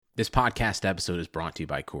This podcast episode is brought to you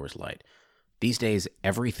by Coors Light. These days,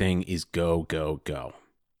 everything is go, go, go.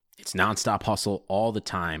 It's nonstop hustle all the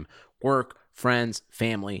time. Work, friends,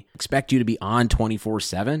 family expect you to be on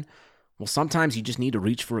 24/7. Well, sometimes you just need to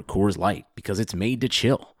reach for a Coors Light because it's made to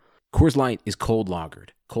chill. Coors Light is cold lagered,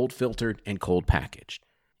 cold filtered, and cold packaged.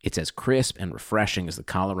 It's as crisp and refreshing as the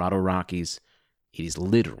Colorado Rockies. It is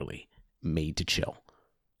literally made to chill.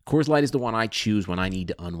 Coors Light is the one I choose when I need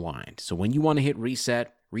to unwind. So when you want to hit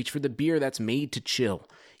reset, reach for the beer that's made to chill.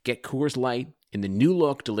 Get Coors Light in the new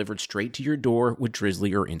look delivered straight to your door with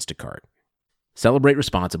Drizzly or Instacart. Celebrate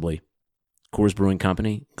responsibly. Coors Brewing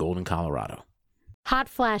Company, Golden, Colorado. Hot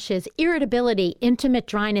flashes, irritability, intimate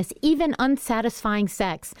dryness, even unsatisfying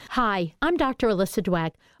sex. Hi, I'm Dr. Alyssa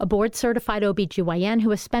Dweck, a board-certified OBGYN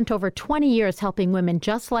who has spent over 20 years helping women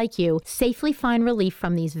just like you safely find relief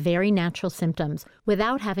from these very natural symptoms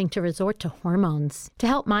without having to resort to hormones. To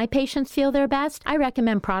help my patients feel their best, I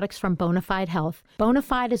recommend products from Bonafide Health.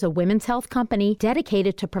 Bonafide is a women's health company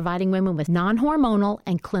dedicated to providing women with non-hormonal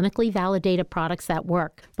and clinically validated products that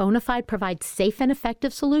work. Bonafide provides safe and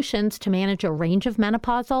effective solutions to manage a range of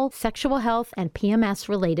menopausal, sexual health, and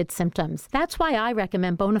PMS-related symptoms. That's why I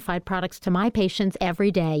recommend Bonafide products to my patients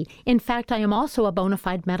every day. In fact, I am also a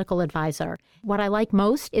Bonafide medical advisor. What I like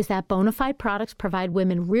most is that Bonafide products provide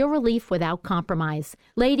women real relief without compromise.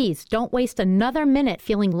 Ladies, don't waste another minute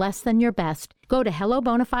feeling less than your best. Go to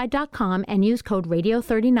hellobonafide.com and use code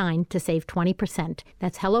radio39 to save 20%.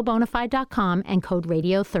 That's hellobonafide.com and code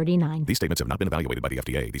radio39. These statements have not been evaluated by the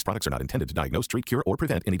FDA. These products are not intended to diagnose, treat, cure, or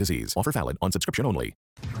prevent any disease. Offer valid on subscription only.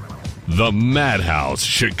 The Madhouse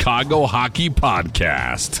Chicago Hockey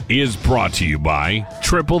Podcast is brought to you by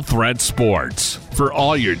Triple Threat Sports. For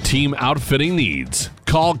all your team outfitting needs,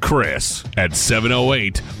 call Chris at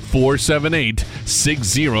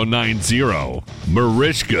 708-478-6090.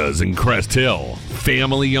 Marishka's in Crest Hill.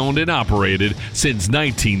 Family owned and operated since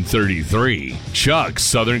 1933. Chuck's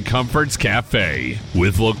Southern Comforts Cafe.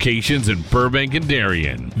 With locations in Burbank and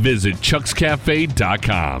Darien. Visit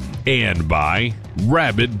chuckscafe.com. And by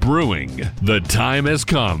Rabbit Brewing. The time has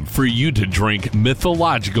come for you to drink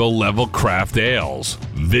mythological level craft ales.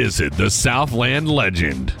 Visit the Southland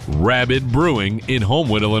legend, Rabbit Brewing in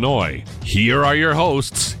Homewood, Illinois. Here are your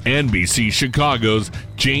hosts, NBC Chicago's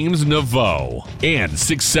James Naveau and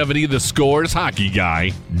 670 The Score's hockey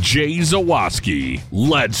guy, Jay Zawaski.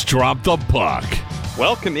 Let's drop the puck.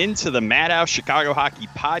 Welcome into the Madhouse Chicago Hockey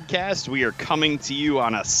Podcast. We are coming to you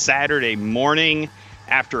on a Saturday morning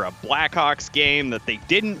after a Blackhawks game that they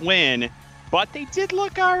didn't win, but they did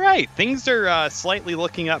look all right. Things are slightly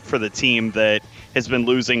looking up for the team that has been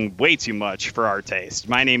losing way too much for our taste.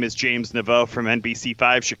 My name is James Naveau from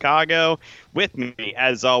NBC5 Chicago. With me,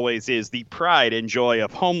 as always, is the pride and joy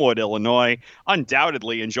of Homewood, Illinois,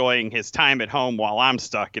 undoubtedly enjoying his time at home while I'm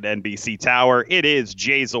stuck at NBC Tower. It is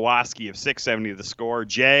Jay Zawaski of 670 The Score.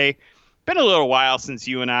 Jay, been a little while since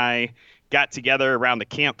you and I got together around the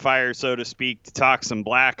campfire, so to speak, to talk some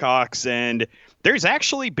Blackhawks, and there's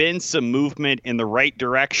actually been some movement in the right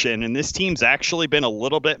direction, and this team's actually been a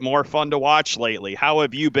little bit more fun to watch lately. How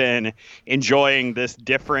have you been enjoying this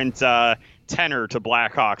different tenor to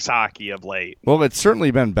Blackhawks hockey of late? Well, it's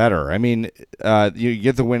certainly been better. I mean, you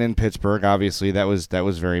get the win in Pittsburgh. Obviously, that was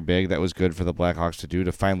very big. That was good for the Blackhawks to do,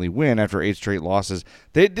 to finally win after 8 straight losses.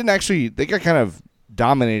 They got kind of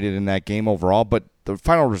dominated in that game overall, but the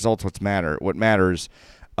final result's what matters.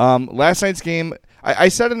 Last night's game, I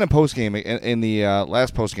said in the postgame, in the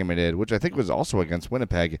last postgame I did, which I think was also against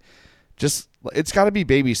Winnipeg, it's got to be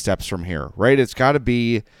baby steps from here, right? It's got to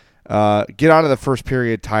be get out of the first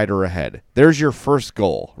period tied or ahead. There's your first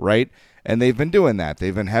goal, right? And they've been doing that.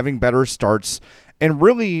 They've been having better starts. And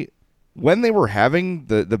really, when they were having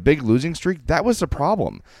the big losing streak, that was the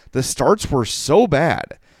problem. The starts were so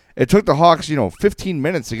bad. It took the Hawks, 15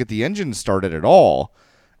 minutes to get the engine started at all.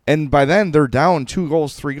 And by then, they're down 2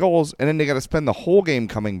 goals, 3 goals, and then they got to spend the whole game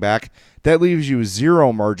coming back. That leaves you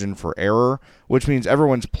 0 margin for error, which means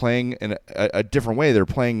everyone's playing in a different way. They're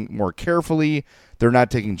playing more carefully. They're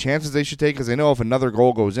not taking chances they should take because they know if another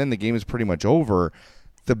goal goes in, the game is pretty much over.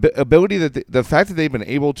 The fact that they've been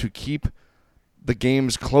able to keep the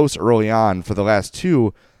games close early on for the last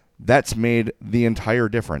 2, that's made the entire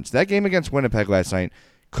difference. That game against Winnipeg last night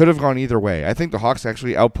could have gone either way. I think the Hawks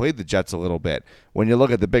actually outplayed the Jets a little bit. When you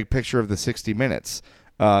look at the big picture of the 60 minutes,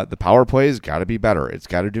 the power play has got to be better. It's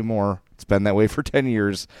got to do more. It's been that way for 10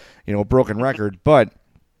 years, broken record. But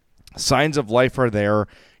signs of life are there.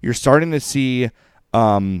 You're starting to see,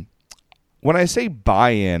 when I say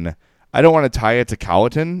buy-in, I don't want to tie it to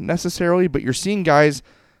Colleton necessarily, but you're seeing guys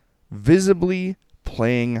visibly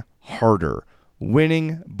playing harder,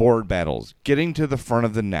 winning board battles, getting to the front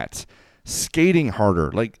of the net, skating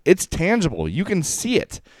harder. Like, it's tangible. You can see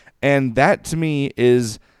it. And that, to me,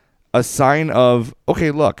 is a sign of,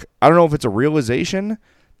 okay, look, I don't know if it's a realization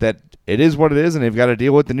that it is what it is and they've got to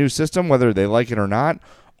deal with the new system, whether they like it or not,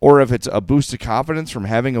 or if it's a boost of confidence from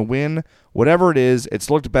having a win. Whatever it is, it's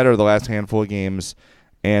looked better the last handful of games.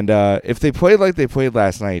 And if they played like they played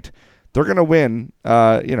last night, they're going to win.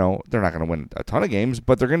 They're not going to win a ton of games,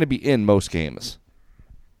 but they're going to be in most games.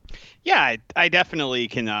 Yeah, I definitely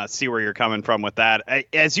can see where you're coming from with that.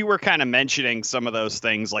 As you were kind of mentioning some of those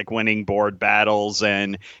things like winning board battles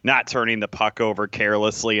and not turning the puck over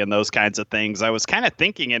carelessly and those kinds of things, I was kind of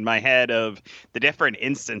thinking in my head of the different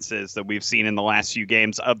instances that we've seen in the last few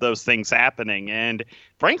games of those things happening. And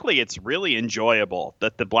frankly, it's really enjoyable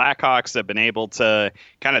that the Blackhawks have been able to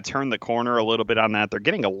kind of turn the corner a little bit on that. They're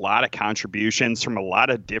getting a lot of contributions from a lot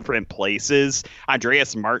of different places.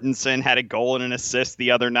 Andreas Martinson had a goal and an assist the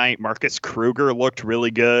other night. Marcus Kruger looked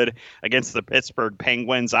really good against the Pittsburgh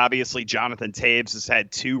Penguins. Obviously, Jonathan Toews has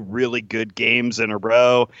had 2 really good games in a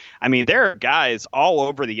row. I mean, there are guys all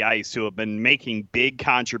over the ice who have been making big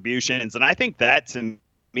contributions, and I think that, to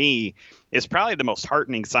me, is probably the most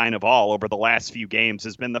heartening sign of all over the last few games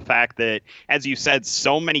has been the fact that, as you said,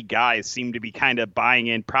 so many guys seem to be kind of buying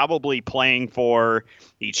in, probably playing for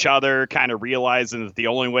each other, kind of realizing that the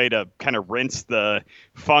only way to kind of rinse the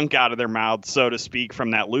funk out of their mouths, so to speak,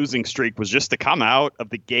 from that losing streak was just to come out of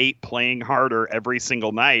the gate playing harder every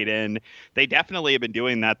single night. And they definitely have been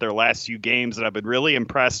doing that their last few games, and I've been really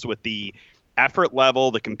impressed with the effort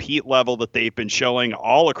level, the compete level that they've been showing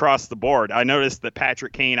all across the board. I noticed that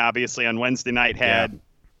Patrick Kane obviously on Wednesday night had,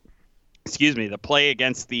 the play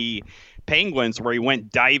against the Penguins where he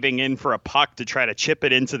went diving in for a puck to try to chip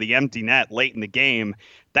it into the empty net late in the game.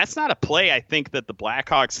 That's not a play I think that the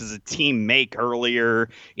Blackhawks as a team make earlier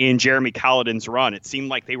in Jeremy Colliton's run. It seemed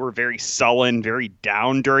like they were very sullen, very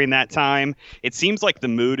down during that time. It seems like the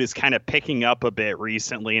mood is kind of picking up a bit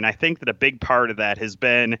recently, and I think that a big part of that has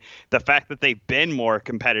been the fact that they've been more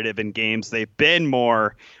competitive in games. They've been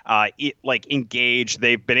more engaged.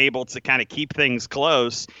 They've been able to kind of keep things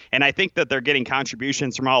close, and I think that they're getting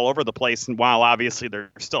contributions from all over the place. And while obviously there's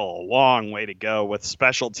still a long way to go with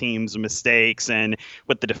special teams mistakes and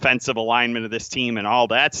with the defensive alignment of this team and all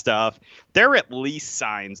that stuff, there are at least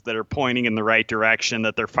signs that are pointing in the right direction,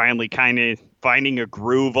 that they're finally kind of finding a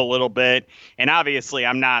groove a little bit. And obviously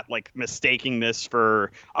I'm not mistaking this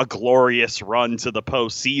for a glorious run to the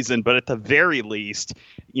postseason, but at the very least,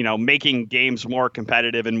 making games more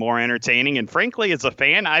competitive and more entertaining. And frankly, as a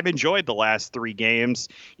fan, I've enjoyed the last 3 games,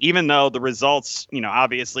 even though the results,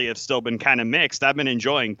 obviously have still been kind of mixed. I've been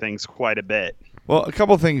enjoying things quite a bit. Well, a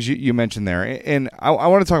couple of things you mentioned there, and I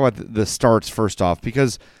want to talk about the starts first off,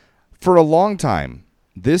 because for a long time,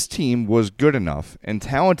 this team was good enough and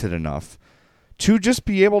talented enough to just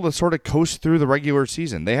be able to sort of coast through the regular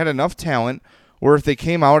season. They had enough talent where if they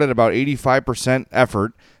came out at about 85%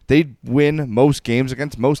 effort, they'd win most games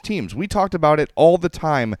against most teams. We talked about it all the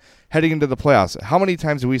time heading into the playoffs. How many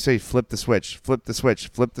times do we say flip the switch, flip the switch,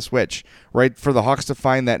 flip the switch, right? For the Hawks to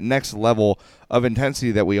find that next level of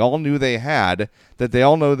intensity that we all knew they had, that they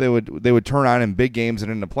all know they would turn on in big games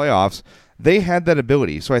and in the playoffs. They had that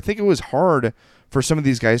ability. So I think it was hard for some of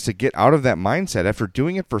these guys to get out of that mindset. After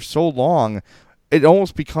doing it for so long, it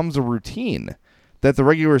almost becomes a routine that the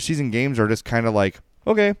regular season games are just kind of like,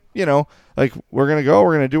 okay, we're going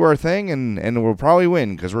to do our thing and we'll probably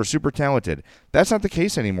win because we're super talented. That's not the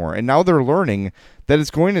case anymore. And now they're learning that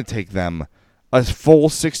it's going to take them a full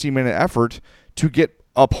 60-minute effort to get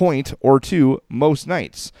a point or 2 most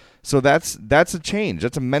nights. So that's a change.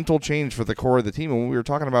 That's a mental change for the core of the team. And when we were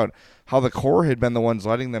talking about how the core had been the ones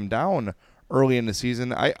letting them down early in the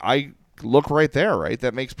season, I look right there, right?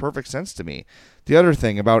 That makes perfect sense to me. The other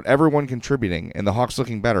thing about everyone contributing and the Hawks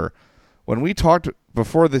looking better, when we talked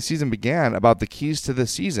before the season began about the keys to the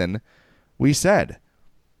season, we said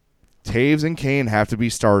Toews and Kane have to be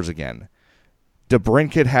stars again.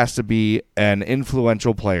 DeBrincat has to be an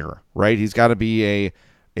influential player, right? He's got to be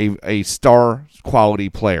a star quality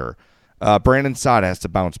player. Brandon Saad has to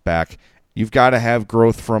bounce back. You've got to have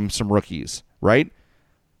growth from some rookies, right?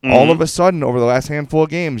 Mm-hmm. All of a sudden, over the last handful of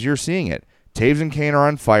games, you're seeing it. Toews and Kane are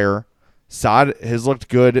on fire. Saad has looked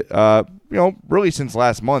good, really since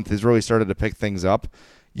last month. He's really started to pick things up.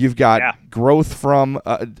 You've got growth from,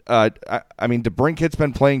 DeBrincat's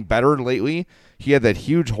been playing better lately. He had that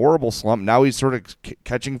huge, horrible slump. Now he's sort of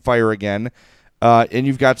catching fire again. And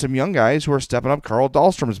you've got some young guys who are stepping up. Carl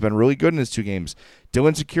Dahlstrom's been really good in his 2 games.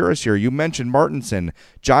 Dylan Securis here. You mentioned Martinson.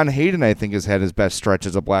 John Hayden, I think, has had his best stretch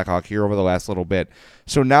as a Blackhawk here over the last little bit.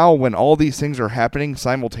 So now when all these things are happening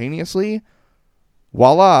simultaneously,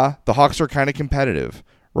 voila, the Hawks are kind of competitive,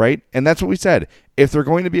 right? And that's what we said. If they're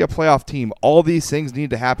going to be a playoff team, all these things need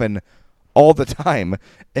to happen all the time.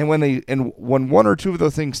 And when one or two of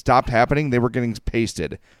those things stopped happening, they were getting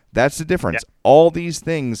pasted. That's the difference. Yeah. All these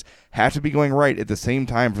things have to be going right at the same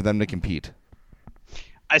time for them to compete.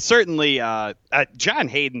 I certainly, John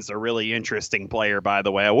Hayden's a really interesting player, by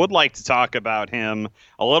the way. I would like to talk about him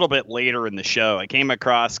a little bit later in the show. I came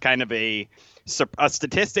across kind of a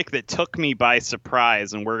statistic that took me by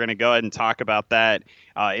surprise, and we're going to go ahead and talk about that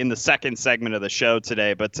in the second segment of the show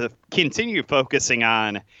today. But to continue focusing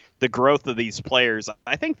on the growth of these players,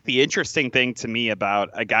 I think the interesting thing to me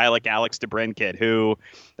about a guy like Alex DeBrincat, who,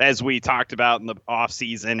 as we talked about in the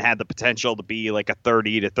offseason, had the potential to be like a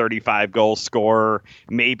 30 to 35 goal scorer,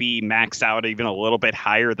 maybe max out even a little bit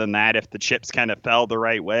higher than that if the chips kind of fell the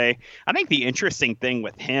right way. I think the interesting thing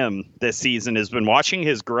with him this season has been watching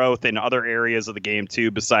his growth in other areas of the game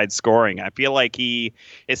too, besides scoring. I feel like he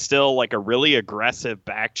is still like a really aggressive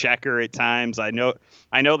back checker at times. I know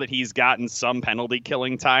that he's gotten some penalty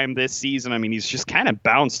killing time this season. I mean, he's just kind of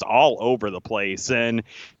bounced all over the place. And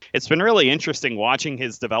it's been really interesting watching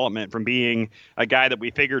his development from being a guy that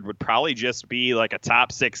we figured would probably just be like a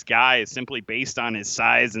top 6 guy simply based on his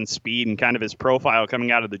size and speed and kind of his profile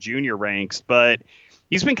coming out of the junior ranks. But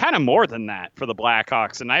he's been kind of more than that for the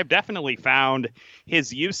Blackhawks. And I've definitely found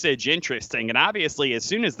his usage interesting. And obviously, as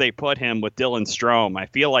soon as they put him with Dylan Strome, I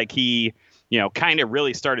feel like he kind of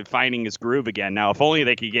really started finding his groove again. Now, if only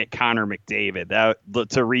they could get Connor McDavid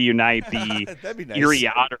to reunite the nice. Erie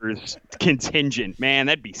Otters contingent. Man,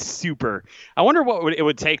 that'd be super. I wonder what it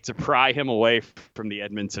would take to pry him away from the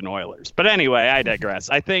Edmonton Oilers. But anyway, I digress.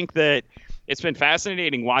 I think that it's been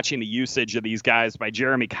fascinating watching the usage of these guys by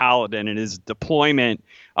Jeremy Colliton and his deployment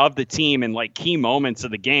of the team in like key moments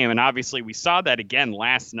of the game. And obviously we saw that again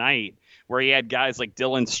last night, where he had guys like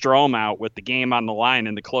Dylan Strome out with the game on the line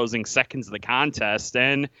in the closing seconds of the contest,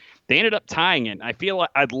 and they ended up tying it. I feel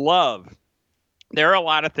like there are a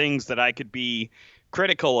lot of things that I could be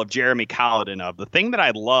critical of Jeremy Colliton of. The thing that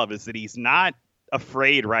I love is that he's not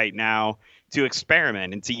afraid right now to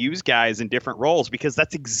experiment and to use guys in different roles, because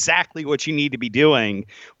that's exactly what you need to be doing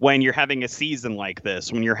when you're having a season like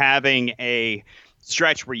this, when you're having a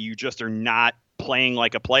stretch where you just are not playing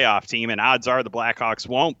like a playoff team, and odds are the Blackhawks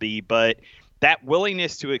won't be, but that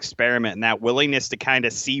willingness to experiment and that willingness to kind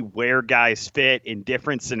of see where guys fit in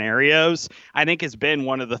different scenarios, I think has been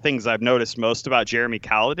one of the things I've noticed most about Jeremy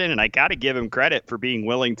Colliton, and I got to give him credit for being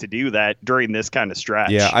willing to do that during this kind of stretch.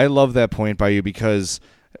 Yeah, I love that point by you, because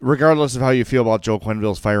regardless of how you feel about Joe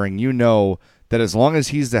Quenneville's firing, you know that as long as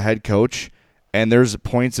he's the head coach and there's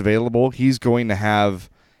points available, he's going to have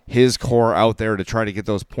his core out there to try to get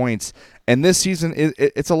those points. And this season,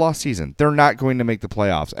 it's a lost season. They're not going to make the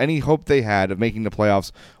playoffs. Any hope they had of making the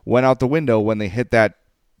playoffs went out the window when they hit that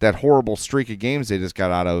horrible streak of games they just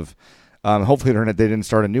got out of. Hopefully they didn't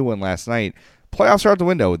start a new one last night. Playoffs are out the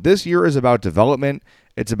window. This year is about development.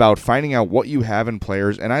 It's about finding out what you have in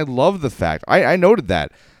players. And I love the fact, I noted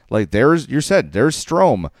that. Like there's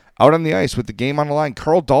Strome out on the ice with the game on the line.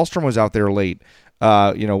 Carl Dahlstrom was out there late,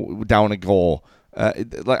 down a goal.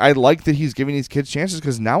 I like that he's giving these kids chances,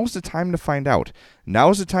 because now is the time to find out. Now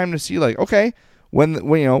is the time to see, like, okay, when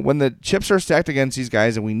the chips are stacked against these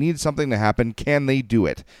guys and we need something to happen, can they do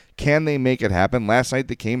it? Can they make it happen? Last night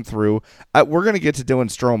they came through. We're going to get to Dylan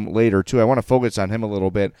Strome later too. I want to focus on him a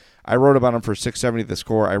little bit. I wrote about him for 670 The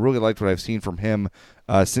Score. I really liked what I've seen from him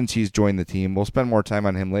since he's joined the team. We'll spend more time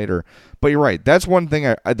on him later. But you're right. That's one thing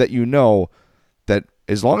that that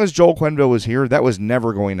as long as Joel Quenneville was here, that was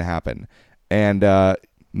never going to happen. And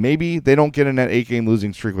maybe they don't get in that 8-game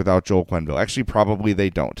losing streak without Joel Quenneville. Actually, probably they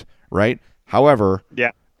don't, right? However,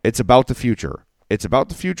 It's about the future. It's about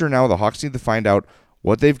the future now. The Hawks need to find out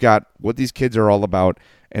what they've got, what these kids are all about,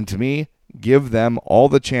 and to me, give them all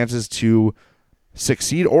the chances to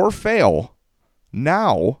succeed or fail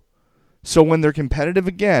now, so when they're competitive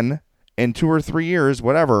again in 2 or 3 years,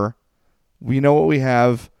 whatever, we know what we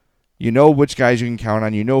have, you know which guys you can count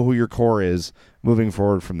on, you know who your core is moving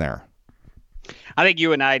forward from there. I think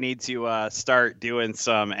you and I need to start doing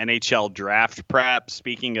some NHL draft prep.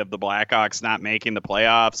 Speaking of the Blackhawks not making the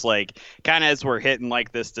playoffs, like kind of as we're hitting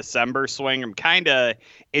like this December swing, I'm kind of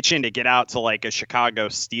itching to get out to like a Chicago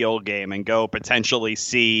Steel game and go potentially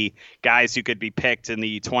see guys who could be picked in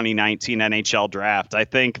the 2019 NHL draft. I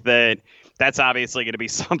think that's obviously going to be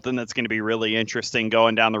something that's going to be really interesting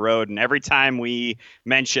going down the road. And every time we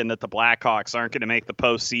mention that the Blackhawks aren't going to make the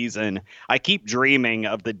postseason, I keep dreaming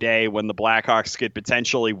of the day when the Blackhawks could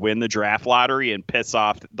potentially win the draft lottery and piss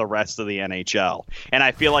off the rest of the NHL. And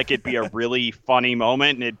I feel like it'd be a really funny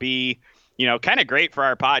moment, and it'd be, kind of great for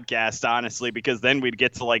our podcast, honestly, because then we'd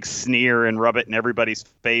get to like sneer and rub it in everybody's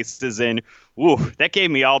faces. And ooh, that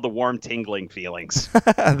gave me all the warm tingling feelings.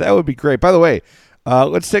 That would be great. By the way,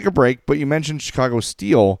 let's take a break. But you mentioned Chicago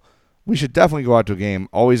Steel. We should definitely go out to a game.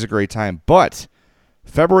 Always a great time. But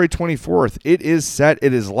February 24th, it is set.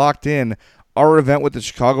 It is locked in. Our event with the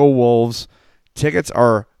Chicago Wolves. Tickets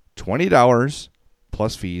are $20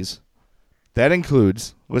 plus fees. That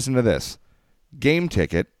includes, listen to this, game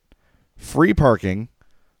ticket, free parking,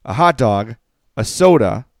 a hot dog, a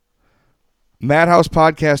soda, Madhouse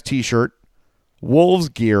Podcast t-shirt, Wolves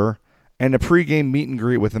gear, and a pregame meet and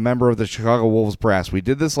greet with a member of the Chicago Wolves brass. We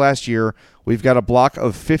did this last year. We've got a block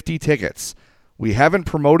of 50 tickets. We haven't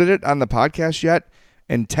promoted it on the podcast yet,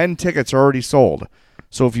 and 10 tickets are already sold.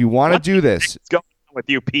 So if you want to do this... What's going on with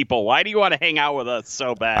you people? Why do you want to hang out with us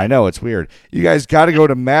so bad? I know, it's weird. You guys got to go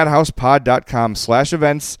to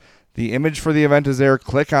madhousepod.com/events. The image for the event is there.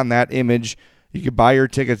 Click on that image. You can buy your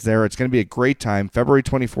tickets there. It's going to be a great time, February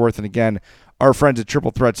 24th. And again, our friends at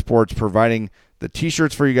Triple Threat Sports providing the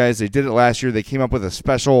T-shirts for you guys. They did it last year. They came up with a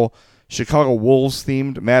special Chicago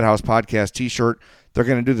Wolves-themed Madhouse Podcast T-shirt. They're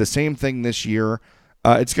going to do the same thing this year.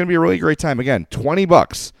 It's going to be a really great time. Again,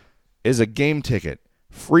 $20 is a game ticket,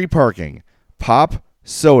 free parking, pop,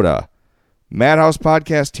 soda, Madhouse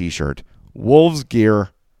Podcast T-shirt, Wolves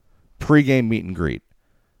gear, pregame meet and greet.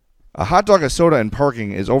 A hot dog, a soda, and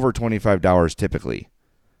parking is over $25 typically.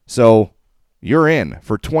 So you're in.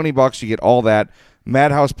 For $20, you get all that.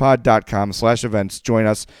 MadhousePod.com/events. Join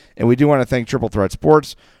us. And we do want to thank Triple Threat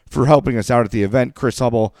Sports for helping us out at the event. Chris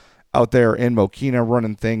Hubble out there in Mokina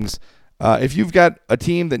running things. If you've got a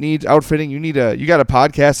team that needs outfitting, you got a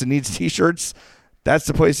podcast that needs T-shirts, that's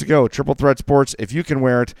the place to go. Triple Threat Sports. If you can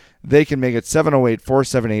wear it, they can make it.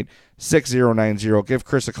 708-478-6090. Give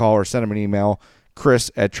Chris a call or send him an email.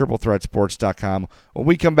 Chris@triplethreatsports.com. When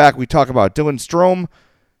we come back, we talk about Dylan Strome,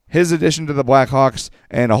 his addition to the Blackhawks,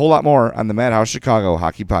 and a whole lot more on the Madhouse Chicago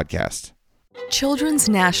Hockey Podcast. Children's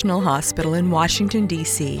National Hospital in Washington,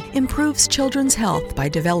 D.C. improves children's health by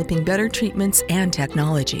developing better treatments and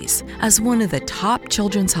technologies. As one of the top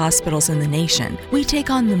children's hospitals in the nation, we take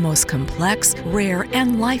on the most complex, rare,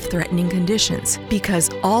 and life-threatening conditions because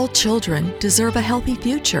all children deserve a healthy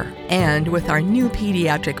future. And with our new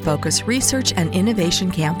pediatric-focused research and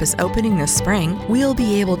innovation campus opening this spring, we'll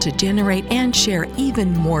be able to generate and share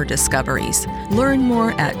even more discoveries. Learn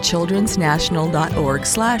more at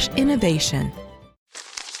childrensnational.org/innovation.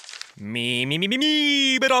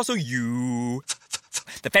 Me, but also you.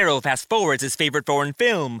 The Pharaoh fast forwards his favorite foreign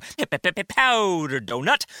film, Powder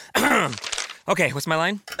Donut. Okay, what's my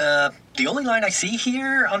line? The only line I see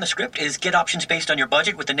here on the script is get options based on your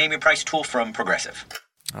budget with the Name Your Price tool from Progressive.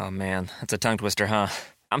 Oh man, that's a tongue twister, huh?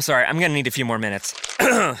 I'm sorry, I'm gonna need a few more minutes.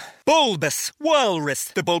 Bulbous Walrus,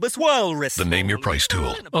 the Bulbous Walrus. The Name Your Price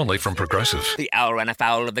tool, only from Progressive. The owl ran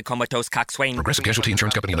afoul of the comatose coxswain. Progressive Casualty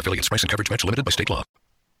Insurance Company and affiliates. Price and coverage match limited by state law.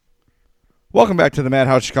 Welcome back to the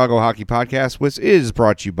Madhouse Chicago Hockey Podcast, which is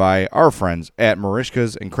brought to you by our friends at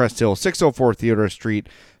Marishka's in Crest Hill, 604 Theodore Street.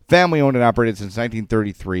 Family owned and operated since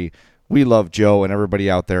 1933. We love Joe and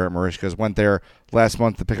everybody out there at Marishka's. Went there last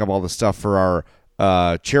month to pick up all the stuff for our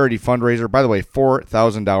charity fundraiser. By the way,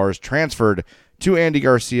 $4,000 transferred to Andy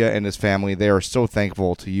Garcia and his family. They are so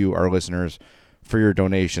thankful to you, our listeners, for your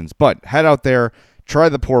donations. But head out there, try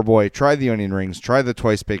the poor boy, try the onion rings, try the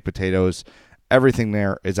twice baked potatoes. Everything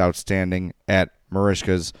there is outstanding at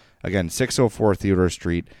Marishka's. Again, 604 Theodore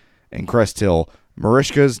Street in Crest Hill.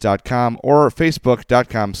 Marishkas.com or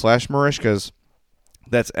Facebook.com/Marishkas.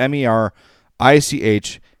 That's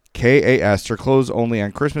MERICHKAS. They're closed only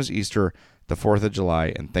on Christmas, Easter, the 4th of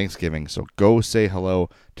July, and Thanksgiving. So go say hello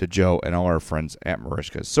to Joe and all our friends at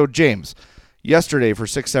Marishkas. So, James, yesterday for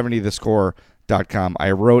 670thescore.com,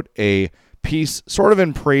 I wrote a piece sort of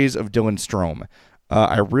in praise of Dylan Strome.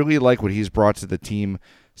 I really like what he's brought to the team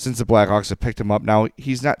since the Blackhawks have picked him up. Now,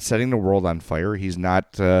 he's not setting the world on fire. He's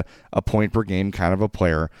not a point-per-game kind of a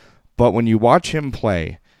player. But when you watch him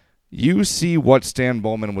play, you see what Stan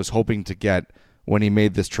Bowman was hoping to get when he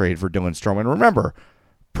made this trade for Dylan Strome. And remember,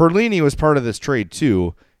 Perlini was part of this trade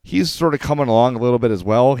too. He's sort of coming along a little bit as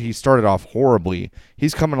well. He started off horribly.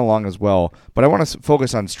 He's coming along as well. But I want to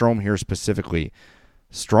focus on Strome here specifically.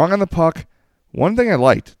 Strong on the puck. One thing I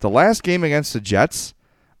liked, the last game against the Jets,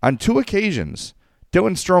 on 2 occasions,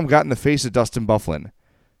 Dylan Strome got in the face of Dustin Byfuglien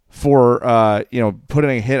for putting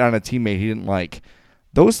a hit on a teammate he didn't like.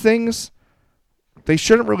 Those things, they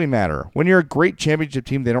shouldn't really matter. When you're a great championship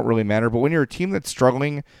team, they don't really matter. But when you're a team that's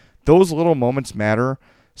struggling, those little moments matter.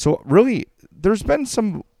 So really, there's been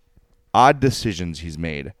some odd decisions he's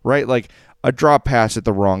made, right? Like a drop pass at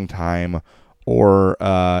the wrong time, or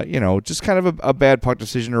just kind of a bad puck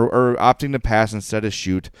decision, or opting to pass instead of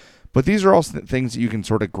shoot. But these are all things that you can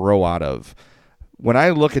sort of grow out of. When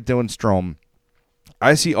I look at Dylan Strome,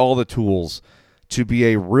 I see all the tools to be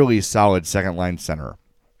a really solid second-line center.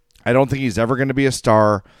 I don't think he's ever going to be a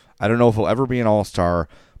star. I don't know if he'll ever be an all-star.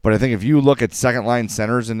 But I think if you look at second-line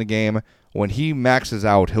centers in the game, when he maxes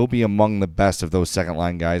out, he'll be among the best of those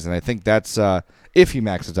second-line guys. And I think that's if he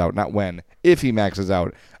maxes out, not when. If he maxes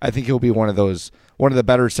out, I think he'll be one of the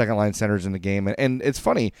better second-line centers in the game. And it's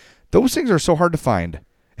funny, those things are so hard to find.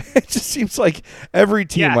 It just seems like every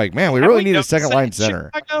team, man, we really need a second-line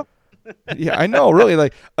center. Yeah, I know, really.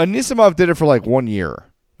 Like, Anisimov did it for 1 year.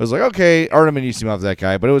 It was like, okay, Artem Anisimov, that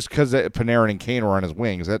guy. But it was because Panarin and Kane were on his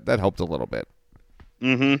wings. That helped a little bit.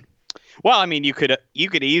 Mm-hmm. Well, I mean, you could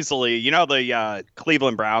easily, the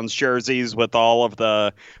Cleveland Browns jerseys with all of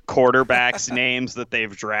the quarterbacks' names that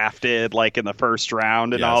they've drafted, in the first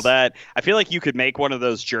round and all that. I feel like you could make one of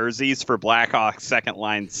those jerseys for Blackhawks second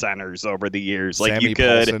line centers over the years. Sammy you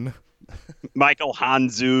could, Paulson. Michael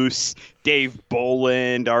Handzus, Dave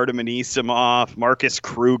Boland, Artem Anisimov, Marcus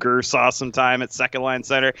Kruger saw some time at second line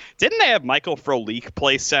center. Didn't they have Michael Frolik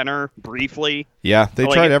play center briefly? Yeah, they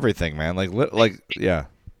tried everything, man. Yeah.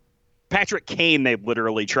 Patrick Kane, they've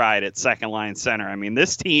literally tried at second line center. I mean,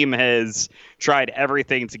 this team has tried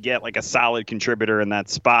everything to get a solid contributor in that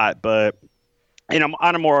spot. But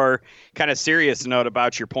on a more kind of serious note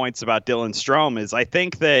about your points about Dylan Strome is I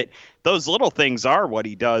think that those little things are what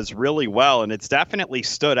he does really well. And it's definitely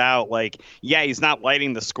stood out. He's not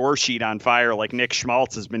lighting the score sheet on fire like Nick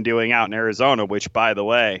Schmaltz has been doing out in Arizona, which, by the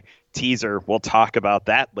way, teaser, we'll talk about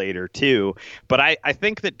that later too. But I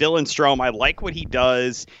think that Dylan Strome, I like what he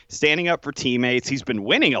does standing up for teammates. He's been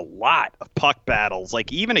winning a lot of puck battles,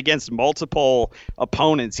 even against multiple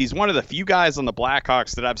opponents. He's one of the few guys on the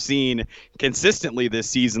Blackhawks that I've seen consistently this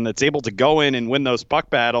season that's able to go in and win those puck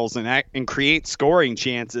battles and create scoring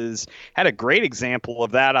chances. Had a great example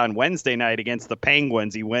of that on Wednesday night against the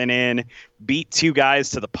Penguins. He went in, beat two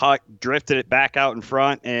guys to the puck, drifted it back out in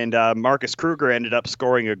front, and Marcus Kruger ended up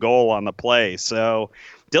scoring a goal on the play. So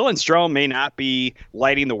Dylan Strome may not be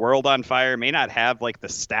lighting the world on fire, may not have the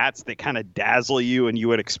stats that kind of dazzle you and you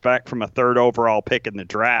would expect from a third overall pick in the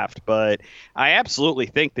draft, but I absolutely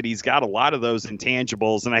think that he's got a lot of those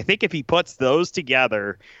intangibles, and I think if he puts those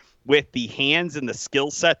together with the hands and the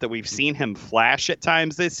skill set that we've seen him flash at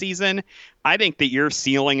times this season, I think that your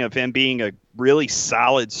ceiling of him being a really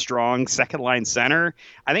solid, strong second-line center,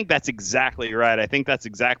 I think that's exactly right. I think that's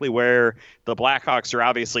exactly where the Blackhawks are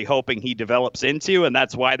obviously hoping he develops into, and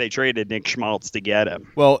that's why they traded Nick Schmaltz to get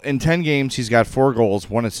him. Well, in 10 games, he's got 4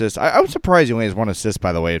 goals, 1 assist. I was surprised he only has 1 assist,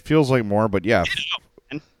 by the way. It feels like more, but yeah.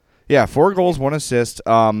 Yeah, 4 goals, 1 assist.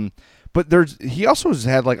 But he also has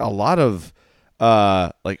had a lot of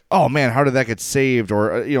oh man, how did that get saved?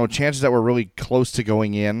 Or, chances that were really close to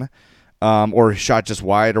going in, or shot just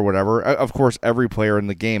wide or whatever. Of course, every player in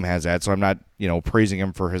the game has that, so I'm not, praising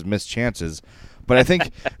him for his missed chances. But I think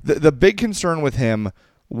the big concern with him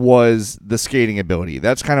was the skating ability.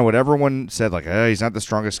 That's kind of what everyone said, he's not the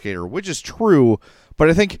strongest skater, which is true, but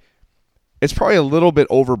I think it's probably a little bit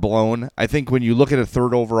overblown. I think when you look at a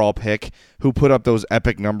third overall pick who put up those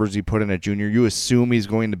epic numbers he put in at junior, you assume he's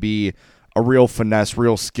going to be a real finesse,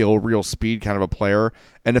 real skill, real speed kind of a player.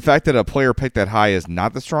 And the fact that a player picked that high is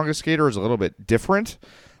not the strongest skater is a little bit different.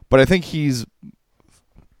 But I think he's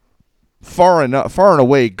far and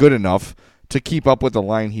away good enough to keep up with the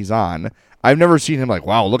line he's on. I've never seen him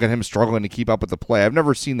wow, look at him struggling to keep up with the play. I've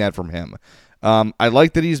never seen that from him. I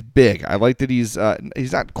like that he's big. I like that he's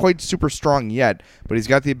not quite super strong yet, but he's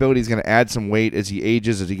got the ability. He's going to add some weight as he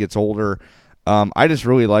ages, as he gets older. I just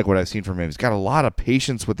really like what I've seen from him. He's got a lot of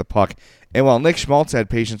patience with the puck. And while Nick Schmaltz had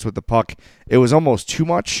patience with the puck, it was almost too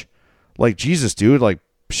much. Jesus, dude,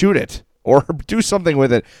 shoot it or do something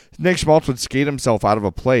with it. Nick Schmaltz would skate himself out of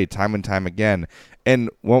a play time and time again. And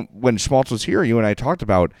when Schmaltz was here, you and I talked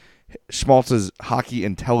about Schmaltz's hockey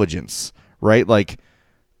intelligence, right?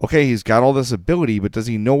 Okay, he's got all this ability, but does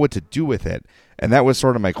he know what to do with it? And that was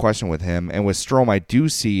sort of my question with him. And with Strome, I do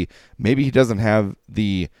see maybe he doesn't have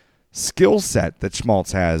the skill set that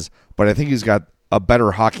Schmaltz has, but I think he's got a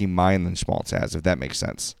better hockey mind than Schmaltz has, if that makes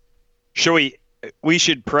sense. We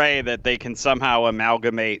should pray that they can somehow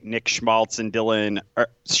amalgamate Nick Schmaltz and Dylan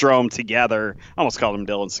Strome together. I almost called him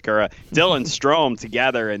Dylan Sakura. Dylan Strome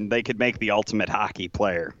together, and they could make the ultimate hockey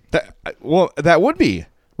player. That would be.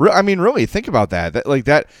 I mean, really, think about that.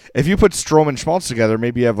 That if you put Strome and Schmaltz together,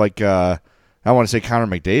 maybe you have I want to say Connor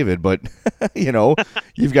McDavid, but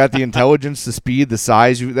you've got the intelligence, the speed, the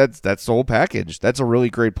size. That's the whole package. That's a really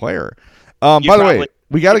great player. By the way,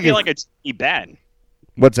 we got to get a G. Ben.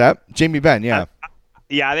 What's that? Jamie Benn, yeah.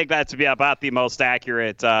 Yeah, I think that's about the most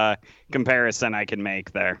accurate comparison I can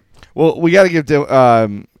make there. Well, we got to give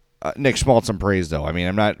Nick Schmaltz some praise, though. I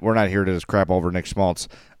mean, we're not here to just crap over Nick Schmaltz.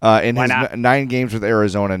 In his 9 games with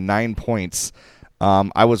Arizona, 9 points.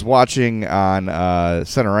 I was watching on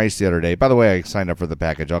Center Ice the other day. By the way, I signed up for the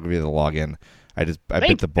package. I'll give you the login. I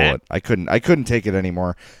bit the bullet. I couldn't take it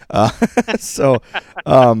anymore.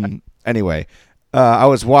 Anyway, I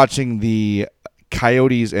was watching the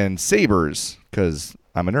Coyotes and Sabres because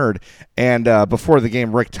I'm a nerd. And before the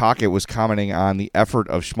game, Rick Tocchet was commenting on the effort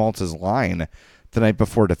of Schmaltz's line the night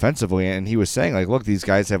before defensively, and he was saying, like, look, these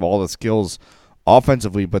guys have all the skills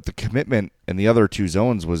offensively, but the commitment in the other 2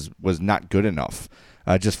 zones was not good enough.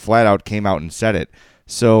 Just flat out came out and said it.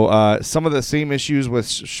 So some of the same issues with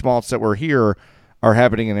Schmaltz that were here are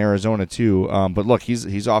happening in Arizona too. But look,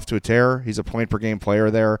 he's off to a tear. He's a point per game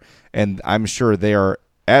player there, and I'm sure they are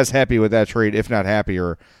as happy with that trade, if not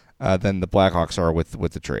happier, than the Blackhawks are with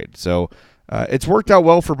the trade. So it's worked out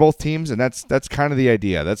well for both teams, and that's kind of the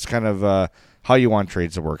idea. That's kind of how you want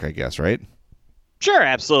trades to work, I guess, right? Sure,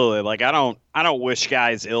 absolutely. Like I don't wish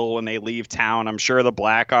guys ill when they leave town. I'm sure the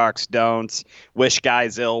Blackhawks don't wish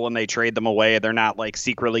guys ill when they trade them away. They're not like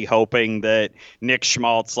secretly hoping that Nick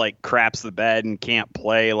Schmaltz like craps the bed and can't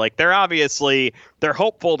play. Like they're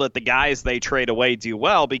hopeful that the guys they trade away do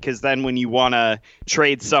well, because then when you want to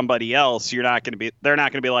trade somebody else, they're not going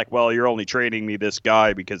to be like, well, you're only trading me this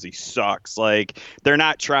guy because he sucks. Like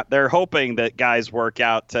they're hoping that guys work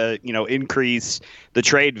out to, increase the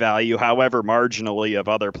trade value, however marginally, of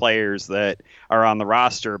other players that are on the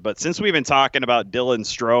roster. But since we've been talking about Dylan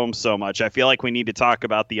Strome so much, I feel like we need to talk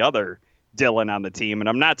about the other Dylan on the team. And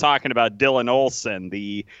I'm not talking about Dylan Olsen,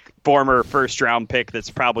 the former first-round pick that's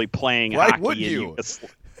probably playing hockey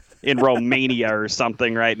in Romania or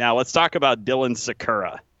something right now. Let's talk about Dylan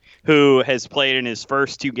Sikura, who has played in his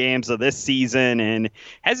first 2 games of this season and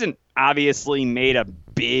hasn't obviously made a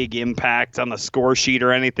big impact on the score sheet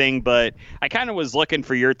or anything, but I kind of was looking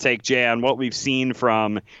for your take, Jay, on what we've seen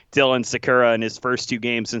from Dylan Sikura in his first 2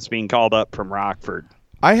 games since being called up from Rockford.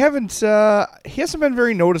 He hasn't been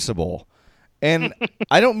very noticeable, and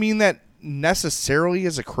I don't mean that necessarily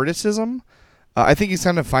as a criticism. I think he's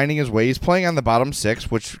kind of finding his way. He's playing on the bottom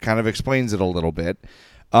 6, which kind of explains it a little bit.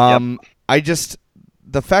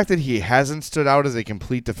 The fact that he hasn't stood out as a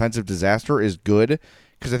complete defensive disaster is good,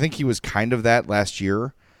 because I think he was kind of that last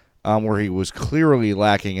year, where he was clearly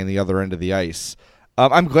lacking in the other end of the ice.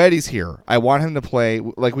 I'm glad he's here. I want him to play.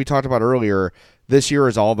 Like we talked about earlier, this year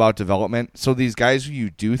is all about development. So these guys who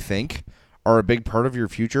you do think are a big part of your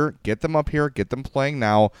future, get them up here, get them playing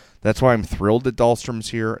now. That's why I'm thrilled that Dahlstrom's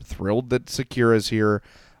here, thrilled that Sikura's here.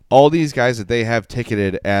 All these guys that they have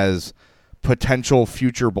ticketed as potential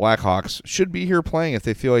future Blackhawks should be here playing if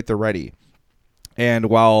they feel like they're ready. And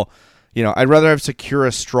while, I'd rather have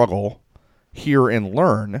Sikura struggle here and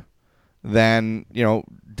learn than,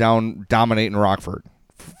 dominate in Rockford.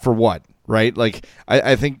 For what, right? Like,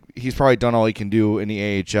 I think he's probably done all he can do in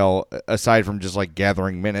the AHL, aside from just like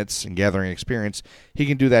gathering minutes and gathering experience. He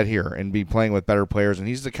can do that here and be playing with better players. And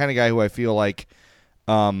he's the kind of guy who I feel like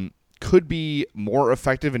could be more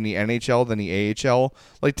effective in the NHL than the AHL.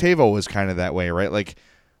 Like Teuvo was kind of that way, right? Like,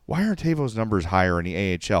 why aren't Teuvo's numbers higher in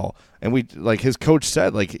the AHL? And his coach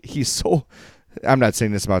said, like, he's so, I'm not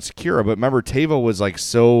saying this about Sikura, but remember Teuvo was like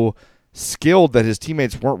so skilled that his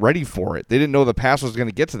teammates weren't ready for it. They didn't know the pass was going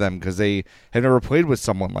to get to them because they had never played with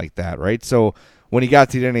someone like that, right? So when he got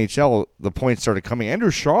to the NHL, the points started coming.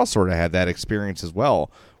 Andrew Shaw sort of had that experience as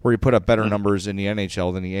well, where he put up better numbers in the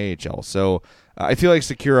NHL than the AHL. So I feel like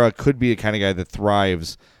Sikura could be a kind of guy that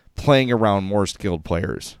thrives playing around more skilled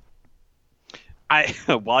players.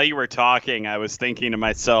 While you were talking, I was thinking to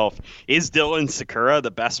myself, is Dylan Sikura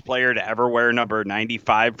the best player to ever wear number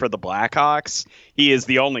 95 for the Blackhawks? He is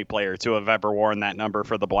the only player to have ever worn that number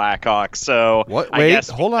for the Blackhawks. So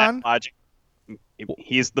hold on. Logic,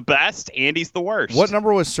 he's the best and he's the worst. What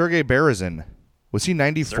number was Sergei Berezin? Was he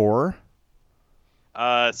 94?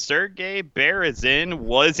 Sergei Berezin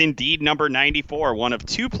was indeed number 94, one of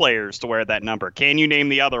 2 players to wear that number. Can you name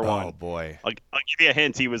the other one? Oh, boy. I'll give you a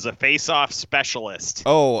hint. He was a face-off specialist.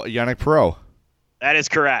 Oh, Yannick Perreault. That is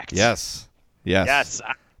correct. Yes.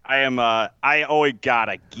 I am. I always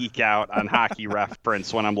gotta geek out on hockey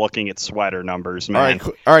reference when I'm looking at sweater numbers, man.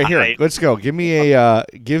 All right. Here, let's go. Give me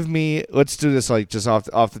let's do this like just off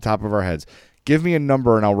the top of our heads. Give me a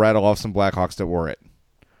number and I'll rattle off some Blackhawks that wore it.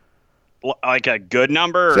 Like a good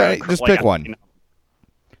number? Just pick one.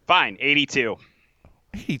 Fine, 82.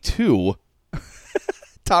 82?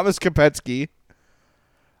 Thomas Kopecky.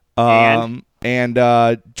 And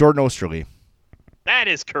Jordan Osterley. That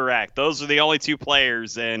is correct. Those are the only two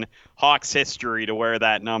players in Hawks history to wear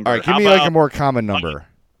that number. All right, give me like a more common number.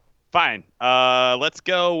 Fine. Let's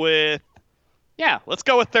go with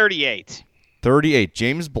 38. 38.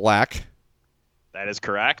 James Black. That is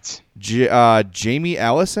correct. Jamie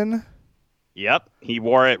Allison. Yep, he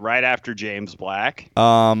wore it right after James Black.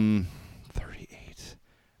 38.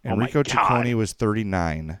 Enrico Ciccone was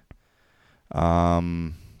 39.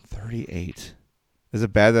 38. Is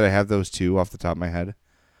it bad that I have those two off the top of my head?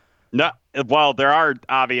 No, well, there are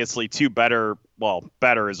obviously two better. Well,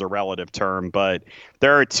 better is a relative term, but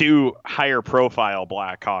there are two higher profile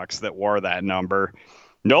Blackhawks that wore that number.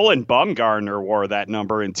 Nolan Bumgarner wore that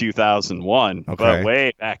number in 2001, but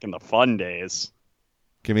way back in the fun days.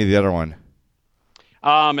 Give me the other one.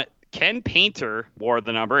 Ken Painter wore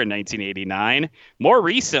the number in 1989. More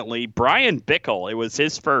recently, Brian Bickle. It was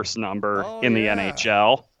his first number in the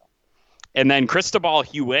NHL. And then Cristobal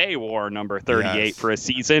Huet wore number 38 for a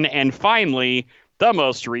season. And finally, the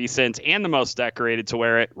most recent and the most decorated to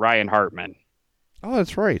wear it, Ryan Hartman. Oh,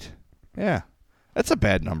 that's right. Yeah. That's a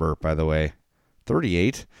bad number, by the way.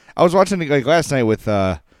 38. I was watching like last night with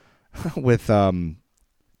Carl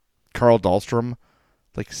Dahlstrom.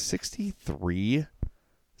 Like 63. Is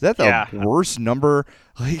that the worst number?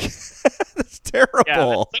 Like, that's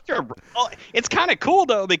terrible. Yeah, it's kind of cool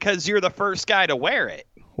though because you're the first guy to wear it.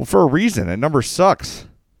 Well, for a reason. That number sucks.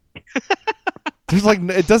 There's like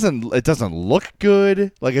it doesn't look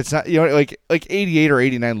good. Like it's not like 88 or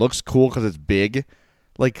 89 looks cool because it's big.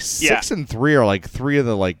 Like 6 and 3 are like three of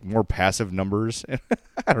the like more passive numbers.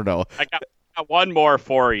 I don't know. I got one more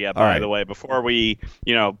for you, by the way, before we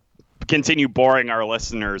continue boring our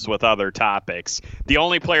listeners with other topics. The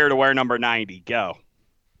only player to wear number 90. Go.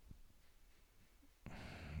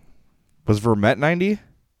 Was Vermette 90?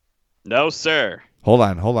 No, sir. Hold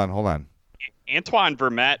on. Antoine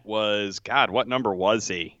Vermette was, God, what number was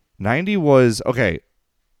he? 90 was, okay.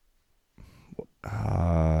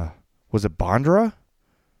 Was it Bondra?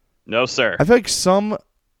 No, sir. I feel like some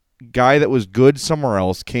guy that was good somewhere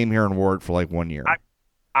else came here and wore it for like 1 year.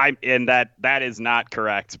 And that is not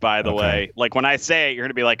correct, by the way. Like when I say it, you're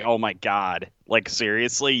gonna be like, "Oh my God!" Like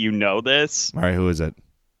seriously, you know this? All right, who is it?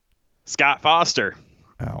 Scott Foster.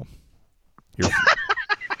 Oh,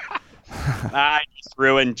 I just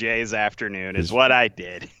ruined Jay's afternoon. Is what I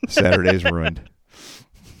did. Saturday's ruined.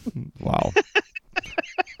 Wow.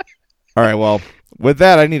 All right, well, with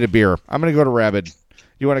that, I need a beer. I'm gonna go to Rabid.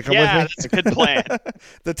 You want to come with me? Yeah, that's a good plan.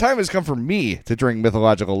 The time has come for me to drink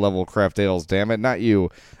mythological level craft ales, damn it, not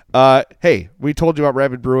you. Hey, we told you about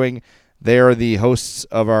Rabid Brewing. They are the hosts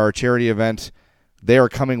of our charity event. They are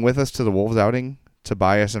coming with us to the Wolves outing.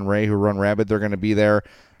 Tobias and Ray, who run Rabid, they're going to be there.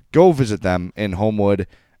 Go visit them in Homewood.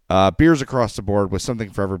 Beers across the board with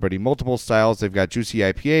something for everybody. Multiple styles. They've got juicy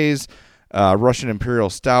IPAs, Russian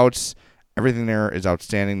Imperial Stouts. Everything there is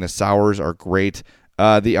outstanding. The sours are great.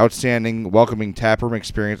 The outstanding welcoming taproom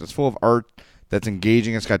experience. It's full of art that's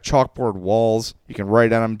engaging. It's got chalkboard walls. You can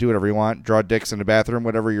write on them, do whatever you want, draw dicks in the bathroom,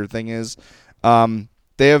 whatever your thing is. They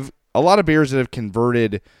have a lot of beers that have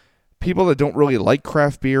converted people that don't really like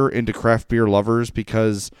craft beer into craft beer lovers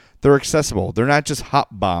because they're accessible. They're not just hop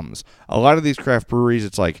bombs. A lot of these craft breweries,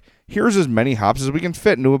 it's like, here's as many hops as we can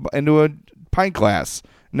fit into a pint glass.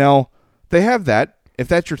 No, they have that. If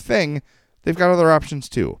that's your thing, they've got other options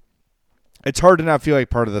too. It's hard to not feel like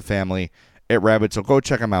part of the family at Rabid, so go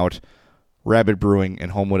check them out. Rabid Brewing in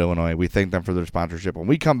Homewood, Illinois. We thank them for their sponsorship. When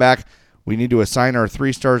we come back, we need to assign our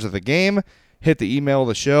 3 stars of the game, hit the email of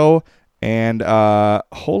the show, and a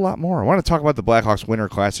whole lot more. I want to talk about the Blackhawks Winter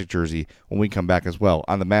Classic jersey when we come back as well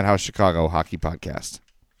on the Madhouse Chicago Hockey Podcast.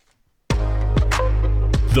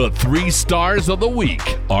 The 3 stars of the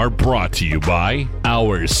week are brought to you by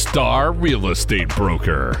our star real estate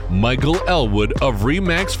broker, Michael Elwood of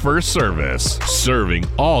RE/MAX First Service, serving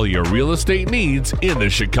all your real estate needs in the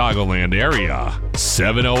Chicagoland area.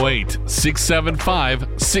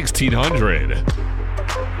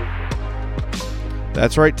 708-675-1600.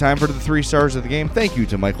 That's right, time for the 3 stars of the game. Thank you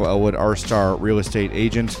to Michael Elwood, our star real estate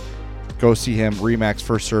agent. Go see him, RE/MAX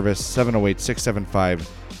First Service,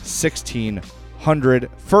 708-675-1600.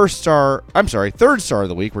 Third star of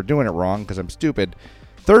the week. We're doing it wrong because I'm stupid.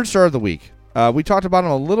 Third star of the week. We talked about him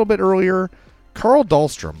a little bit earlier. Carl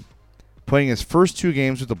Dahlstrom, playing his first 2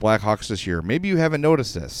 games with the Blackhawks this year. Maybe you haven't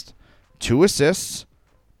noticed this. 2 assists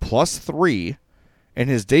plus 3. In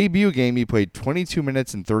his debut game, he played 22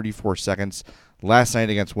 minutes and 34 seconds last night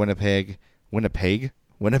against Winnipeg. 14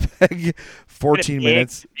 minutes.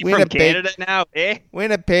 From Canada now, eh?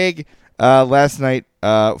 Winnipeg. Last night,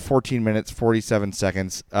 14 minutes, 47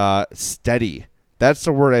 seconds. Steady That's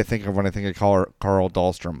the word I think of when I think of Carl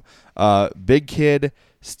Dahlstrom. Big kid,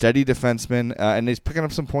 steady defenseman, and he's picking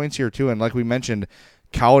up some points here too. And like we mentioned,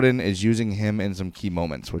 Kaladin is using him in some key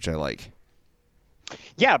moments, which I like.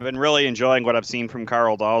 Yeah, I've been really enjoying what I've seen from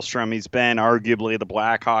Carl Dahlstrom. He's been arguably the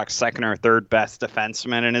Blackhawks' second or third best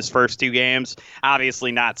defenseman in his first 2 games.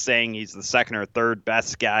 Obviously not saying he's the second or third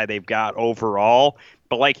best guy they've got overall.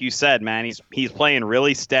 But like you said, man, he's playing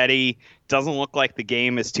really steady. Doesn't look like the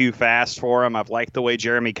game is too fast for him. I've liked the way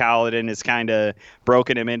Jeremy Kaladin has kind of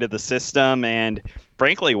broken him into the system. And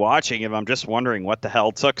frankly, watching him, I'm just wondering what the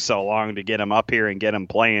hell took so long to get him up here and get him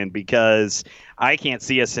playing, because I can't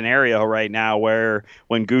see a scenario right now where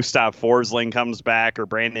when Gustav Forsling comes back or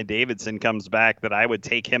Brandon Davidson comes back that I would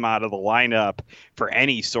take him out of the lineup for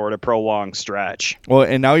any sort of prolonged stretch. Well,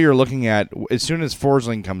 and now you're looking at, as soon as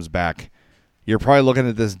Forsling comes back, you're probably looking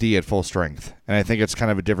at this D at full strength. And I think it's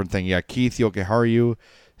kind of a different thing. Yeah, Keith, Jokiharju,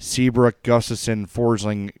 Seabrook, Gustafsson,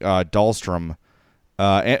 Forsling, Dahlstrom.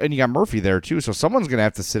 And you got Murphy there, too, so someone's going to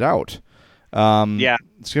have to sit out. Yeah.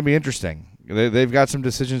 It's going to be interesting. They've got some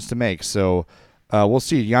decisions to make, so we'll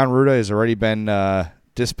see. Jan Ruda has already been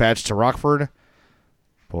dispatched to Rockford.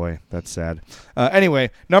 Boy, that's sad.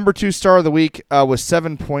 Anyway, number 2 star of the week was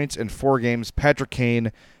 7 points in 4 games. Patrick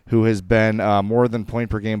Kane, who has been more than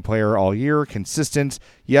point-per-game player all year, consistent.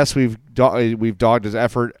 Yes, we've dogged his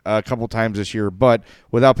effort a couple times this year, but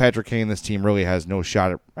without Patrick Kane, this team really has no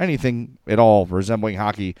shot at anything at all resembling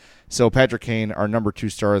hockey. So Patrick Kane, our number 2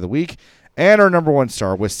 star of the week, and our number 1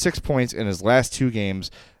 star with 6 points in his last 2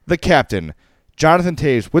 games, the captain, Jonathan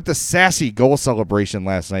Toews, with the sassy goal celebration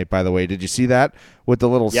last night, by the way. Did you see that? With the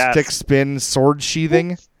little stick spin sword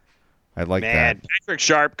sheathing? I like that. Patrick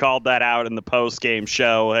Sharp called that out in the post-game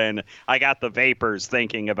show, and I got the vapors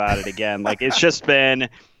thinking about it again. Like, it's just been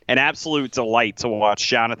an absolute delight to watch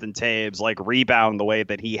Jonathan Toews rebound the way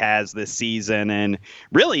that he has this season, and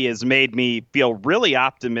really has made me feel really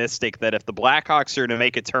optimistic that if the Blackhawks are to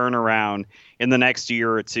make a turnaround in the next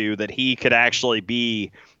year or two, that he could actually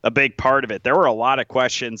be a big part of it. There were a lot of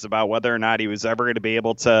questions about whether or not he was ever going to be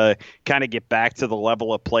able to kind of get back to the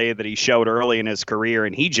level of play that he showed early in his career,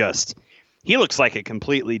 and he looks like a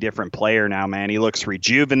completely different player now, man. He looks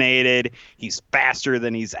rejuvenated. He's faster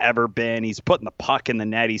than he's ever been. He's putting the puck in the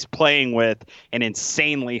net. He's playing with an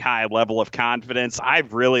insanely high level of confidence.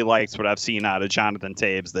 I've really liked what I've seen out of Jonathan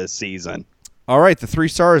Toews this season. All right, the 3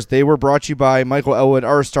 stars, they were brought to you by Michael Elwood,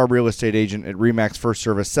 our star real estate agent at RE/MAX First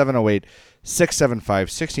Service,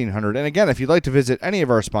 708-675-1600. And again, if you'd like to visit any of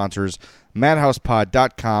our sponsors,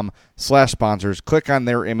 madhousepod.com/sponsors. Click on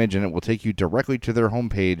their image, and it will take you directly to their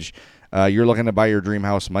homepage. You're looking to buy your dream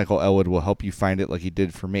house, Michael Elwood will help you find it like he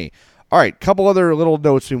did for me. All right, couple other little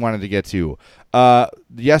notes we wanted to get to.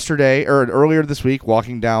 Earlier this week,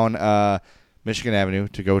 walking down Michigan Avenue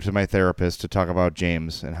to go to my therapist to talk about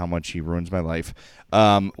James and how much he ruins my life,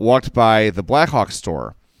 walked by the Blackhawks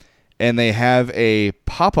store, and they have a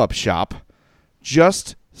pop-up shop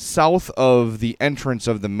just south of the entrance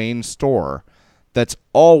of the main store that's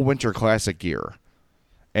all Winter Classic gear.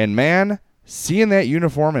 And man, seeing that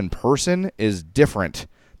uniform in person is different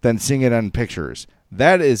than seeing it on pictures.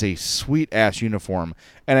 That is a sweet-ass uniform.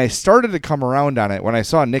 And I started to come around on it when I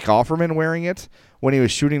saw Nick Offerman wearing it when he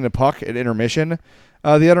was shooting the puck at intermission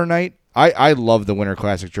the other night. I love the Winter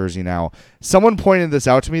Classic jersey now. Someone pointed this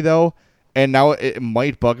out to me, though, and now it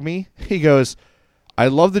might bug me. He goes, I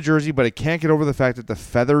love the jersey, but I can't get over the fact that the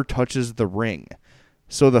feather touches the ring.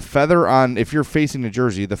 So the feather on, if you're facing the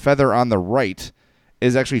jersey, the feather on the right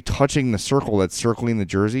is actually touching the circle that's circling the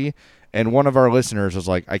jersey. And one of our listeners was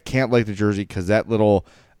like, I can't like the jersey because that little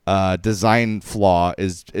design flaw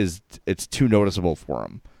is it's too noticeable for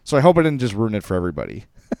him. So I hope I didn't just ruin it for everybody.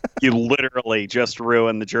 You literally just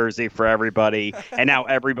ruined the jersey for everybody, and now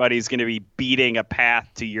everybody's going to be beating a path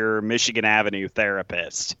to your Michigan Avenue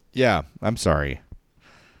therapist. Yeah, I'm sorry.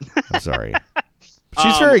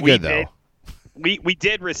 She's very good, though. We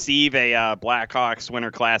did receive a Blackhawks Winter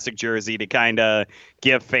Classic jersey to kind of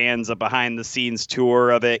give fans a behind-the-scenes tour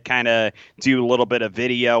of it, kind of do a little bit of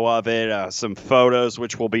video of it, some photos,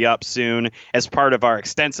 which will be up soon as part of our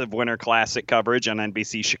extensive Winter Classic coverage on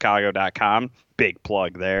NBCChicago.com. Big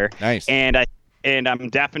plug there. Nice. And I'm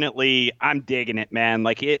digging it, man.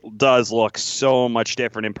 Like, it does look so much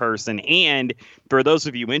different in person. And for those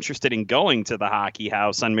of you interested in going to the Hockey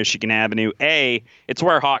House on Michigan Avenue, A, it's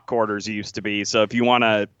where Hawk Quarters used to be. So if you want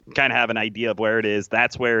to kind of have an idea of where it is,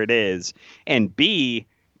 that's where it is. And B,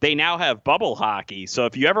 they now have bubble hockey. So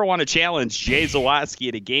if you ever want to challenge Jay Zawaski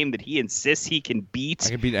at a game that he insists he can beat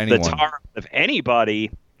the tar of anybody,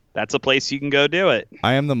 that's a place you can go do it.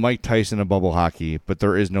 I am the Mike Tyson of bubble hockey, but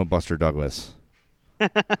there is no Buster Douglas.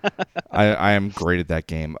 I am great at that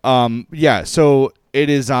game. Yeah, so it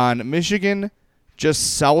is on Michigan,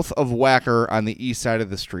 just south of Wacker on the east side of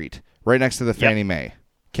the street, right next to the Fannie Mae.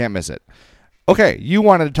 Can't miss it. Okay, you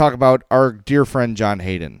wanted to talk about our dear friend John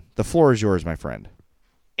Hayden. The floor is yours, my friend.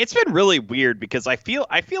 It's been really weird because I feel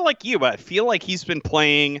like you, but I feel like he's been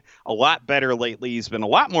playing a lot better lately. He's been a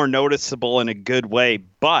lot more noticeable in a good way,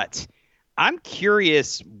 but I'm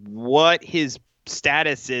curious what his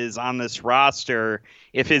status is on this roster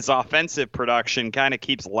if his offensive production kind of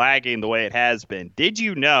keeps lagging the way it has been. Did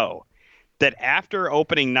you know that after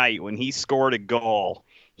opening night when he scored a goal,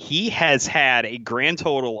 he has had a grand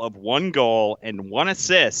total of 1 goal and 1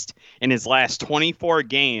 assist in his last 24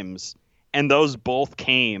 games, and those both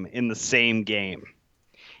came in the same game.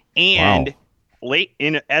 And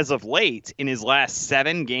as of late, in his last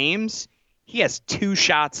 7 games, he has 2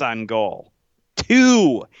 shots on goal.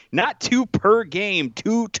 2, not 2 per game,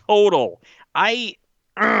 2 total. It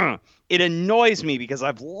annoys me because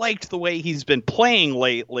I've liked the way he's been playing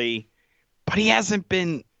lately, but he hasn't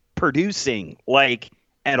been producing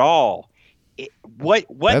at all. What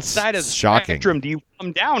That's side of the shocking. spectrum do you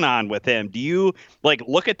come down on with him? Do you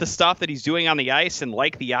look at the stuff that he's doing on the ice and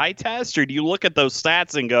like the eye test, or do you look at those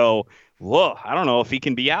stats and go, whoa, I don't know if he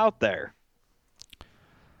can be out there?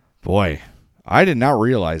 Boy, I did not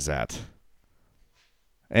realize that.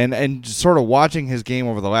 And sort of watching his game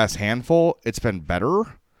over the last handful, it's been better.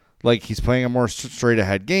 Like, he's playing a more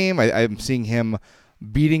straight-ahead game. I'm seeing him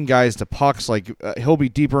beating guys to pucks. He'll be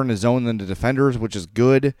deeper in the zone than the defenders, which is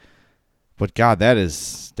good. But, God, that is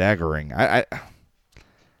staggering. I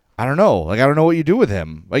don't know. I don't know what you do with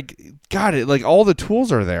him. All the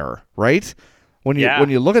tools are there, right? When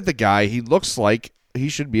you look at the guy, he looks like he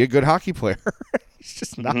should be a good hockey player. He's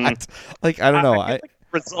just not. I don't know.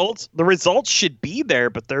 The results should be there,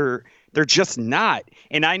 but they're just not.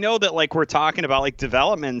 And I know that we're talking about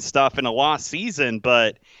development and stuff in a lost season,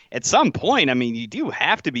 but at some point, I mean, you do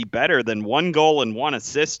have to be better than 1 goal and 1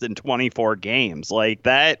 assist in 24 games like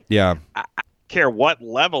that. Yeah. I don't care what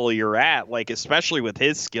level you're at, especially with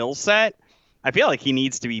his skill set. I feel like he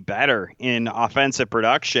needs to be better in offensive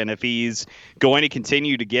production if he's going to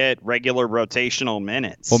continue to get regular rotational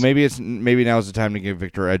minutes. Well, maybe now's the time to give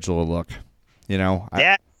Victor Edgel a look. Now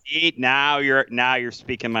you're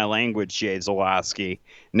speaking my language, Jay Zawaski.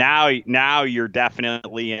 Now you're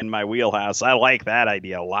definitely in my wheelhouse. I like that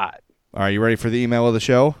idea a lot. All right, you ready for the email of the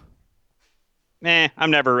show?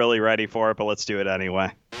 I'm never really ready for it, but let's do it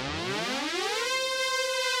anyway.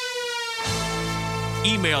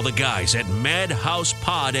 Email the guys at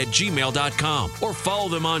madhousepod@gmail.com or follow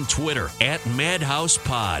them on Twitter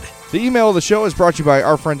 @madhousepod. The email of the show is brought to you by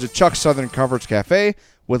our friends at Chuck's Southern Comforts Cafe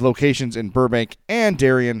with locations in Burbank and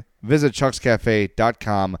Darien. Visit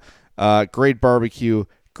chuckscafe.com. Great barbecue,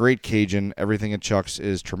 great Cajun. Everything at Chuck's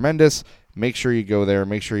is tremendous. Make sure you go there.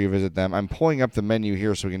 Make sure you visit them. I'm pulling up the menu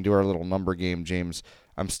here so we can do our little number game, James.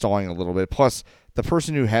 I'm stalling a little bit. Plus, the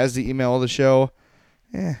person who has the email of the show,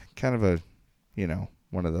 kind of a,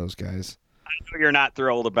 one of those guys. I know you're not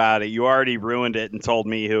thrilled about it. You already ruined it and told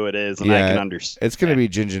me who it is, and I can understand. It's going to be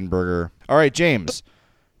Gingenberger. All right, James.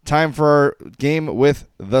 Time for our game with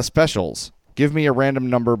the specials. Give me a random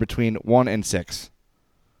number between 1 and 6.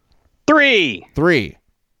 3. 3.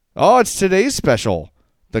 Oh, it's today's special.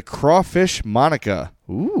 The Crawfish Monica.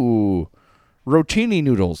 Ooh. Rotini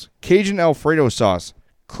noodles, Cajun Alfredo sauce,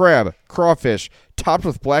 crab, crawfish, topped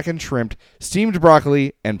with blackened shrimp, steamed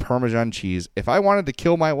broccoli, and Parmesan cheese. If I wanted to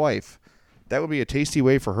kill my wife, that would be a tasty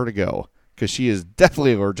way for her to go, because she is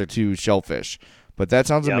definitely allergic to shellfish. But that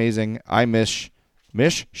sounds amazing. I miss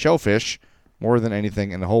shellfish more than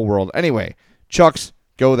anything in the whole world. Anyway, Chuck's,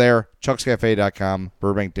 go there, chuckscafe.com,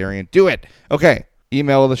 Burbank, Darien. Do it. Okay,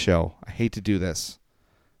 email of the show. I hate to do this,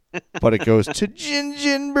 but it goes to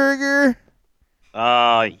Gingenberger.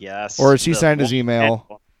 Yes. Or as he signed his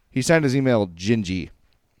email, Gingy.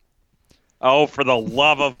 Oh, for the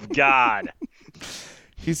love of God.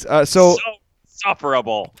 He's so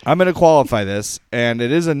insufferable. I'm going to qualify this, and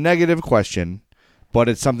it is a negative question, but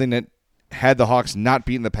it's something that had the Hawks not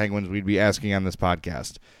beaten the Penguins, we'd be asking on this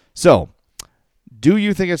podcast. So, do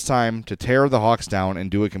you think it's time to tear the Hawks down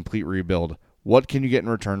and do a complete rebuild? What can you get in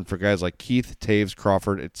return for guys like Keith, Taves,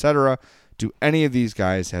 Crawford, etc.? Do any of these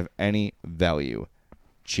guys have any value?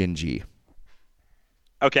 Gingy.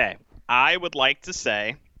 Okay, I would like to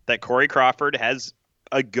say that Corey Crawford has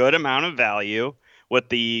a good amount of value with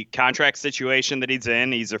the contract situation that he's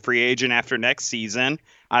in. He's a free agent after next season.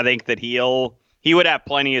 I think that he would have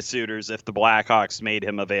plenty of suitors if the Blackhawks made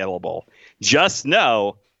him available. Just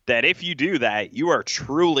know that if you do that, you are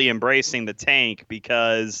truly embracing the tank,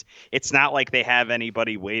 because it's not like they have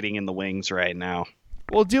anybody waiting in the wings right now.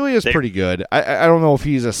 Well, Delia's pretty good. I don't know if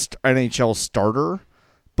he's a NHL starter,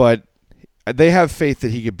 but they have faith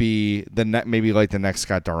that he could be maybe like the next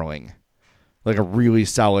Scott Darling, like a really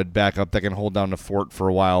solid backup that can hold down the fort for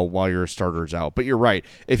a while your starter's out. But you're right.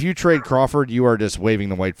 If you trade Crawford, you are just waving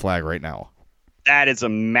the white flag right now. That is a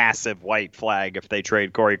massive white flag if they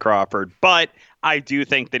trade Corey Crawford. But I do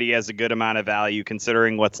think that he has a good amount of value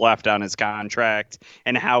considering what's left on his contract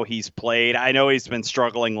and how he's played. I know he's been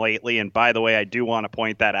struggling lately. And by the way, I do want to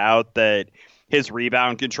point that out, that his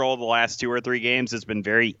rebound control the last 2 or 3 games has been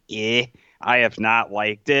very I have not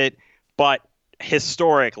liked it. But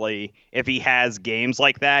historically, if he has games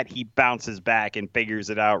like that, he bounces back and figures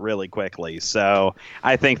it out really quickly. So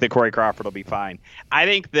I think that Corey Crawford will be fine. I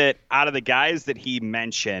think that out of the guys that he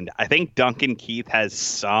mentioned, I think Duncan Keith has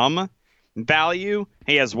some value.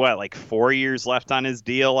 He has 4 years left on his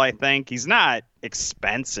deal. I think he's not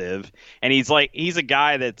expensive, and he's a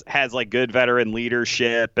guy that has good veteran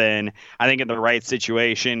leadership, and I think in the right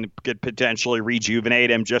situation could potentially rejuvenate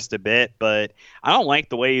him just a bit. But I don't like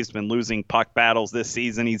the way he's been losing puck battles this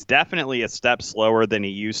season. He's definitely a step slower than he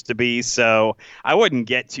used to be, so I wouldn't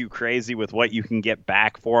get too crazy with what you can get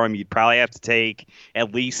back for him. You'd probably have to take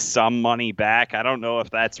at least some money back. I don't know if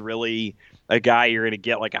that's really a guy you're going to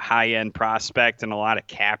get a high-end prospect and a lot of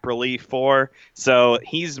cap relief for. So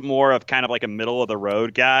he's more of kind of a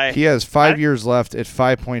middle-of-the-road guy. He has 5 years left at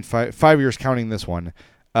 5.5, 5 years counting this one,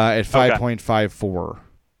 at 5.54.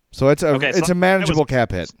 So it's a manageable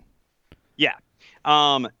cap hit. Yeah.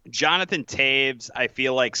 Jonathan Toews, I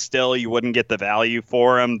feel like still you wouldn't get the value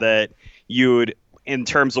for him that you would in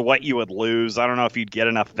terms of what you would lose. I don't know if you'd get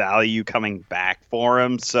enough value coming back for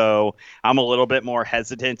him. So I'm a little bit more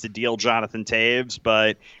hesitant to deal Jonathan Toews.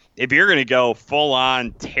 But if you're going to go full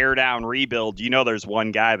on tear down rebuild, there's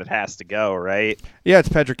one guy that has to go, right? Yeah, it's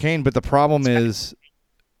Patrick Kane. But the problem is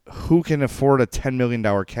who can afford a $10 million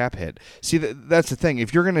cap hit? See, that's the thing.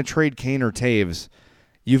 If you're going to trade Kane or Toews,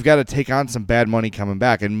 you've got to take on some bad money coming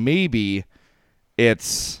back. And maybe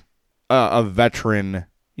it's a veteran,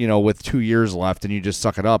 with 2 years left, and you just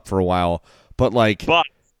suck it up for a while. But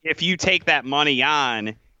if you take that money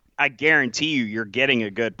on, I guarantee you're getting a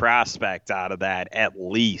good prospect out of that at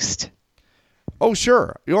least. Oh,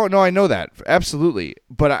 sure. No, I know that. Absolutely.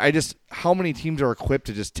 But how many teams are equipped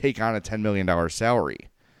to just take on a $10 million salary?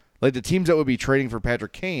 The teams that would be trading for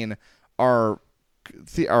Patrick Kane are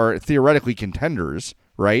theoretically contenders,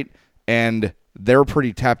 right? And they're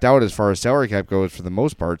pretty tapped out as far as salary cap goes for the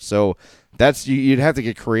most part. So you'd have to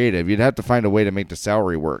get creative. You'd have to find a way to make the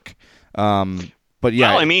salary work. But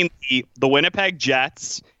yeah, well, the Winnipeg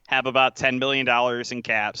Jets have about $10 million in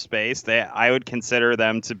cap space. I would consider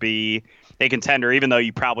them to be a contender, even though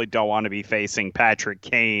you probably don't want to be facing Patrick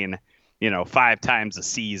Kane, 5 times a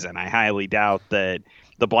season. I highly doubt that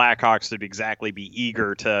the Blackhawks would exactly be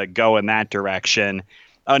eager to go in that direction.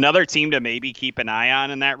 Another team to maybe keep an eye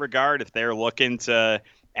on in that regard, if they're looking to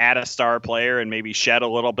add a star player and maybe shed a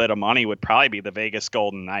little bit of money, would probably be the Vegas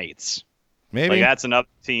Golden Knights. Maybe that's another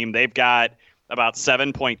team. They've got about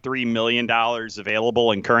 $7.3 million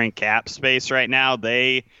available in current cap space right now.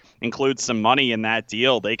 They include some money in that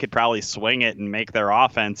deal. They could probably swing it and make their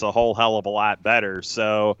offense a whole hell of a lot better.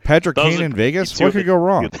 So Patrick Kane in Vegas, what could go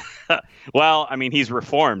wrong? Well, he's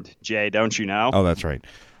reformed, Jay, don't you know? Oh, that's right.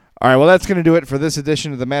 All right, well, that's going to do it for this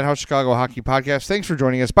edition of the Madhouse Chicago Hockey Podcast. Thanks for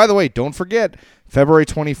joining us. By the way, don't forget, February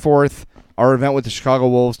 24th, our event with the Chicago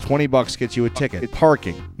Wolves, $20 gets you a ticket,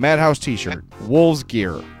 parking, Madhouse t-shirt, Wolves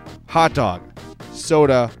gear, hot dog,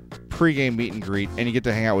 soda, pregame meet and greet, and you get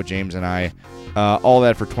to hang out with James and I. All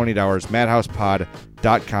that for $20,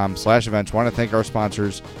 madhousepod.com/events. Want to thank our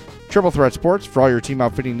sponsors, Triple Threat Sports. For all your team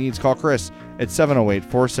outfitting needs, call Chris at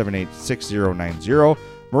 708-478-6090.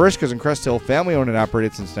 Marishka's in Crest Hill, family-owned and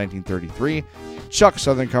operated since 1933. Chuck's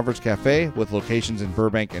Southern Comforts Cafe with locations in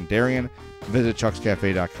Burbank and Darien. Visit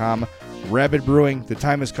chuckscafe.com. Rabid Brewing, the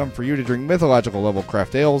time has come for you to drink mythological level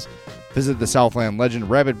craft ales. Visit the Southland legend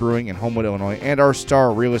Rabid Brewing in Homewood, Illinois, and our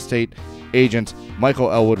star real estate agent, Michael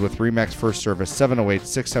Elwood with RE/MAX First Service,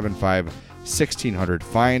 708-675-1600.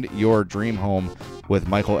 Find your dream home with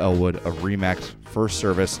Michael Elwood of RE/MAX First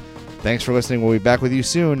Service. Thanks for listening. We'll be back with you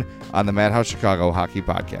soon on the Madhouse Chicago Hockey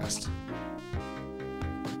Podcast.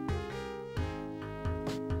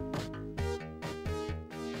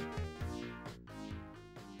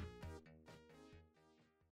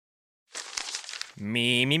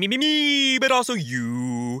 Me, but also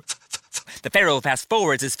you. The Pharaoh fast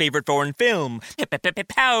forwards his favorite foreign film,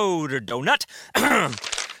 Powder Donut.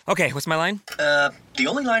 Okay, what's my line? The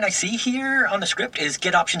only line I see here on the script is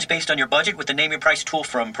get options based on your budget with the Name Your Price tool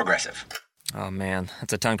from Progressive. Oh man,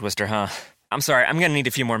 that's a tongue twister, huh? I'm sorry, I'm gonna need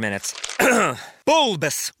a few more minutes.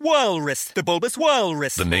 Bulbous Walrus, the Bulbous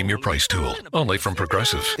Walrus. The Name Your Price tool, only from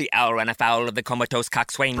Progressive. The owl ran afoul of the comatose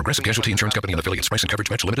coxswain. Progressive Casualty Insurance Company and affiliates. Price and coverage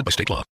match limited by state law.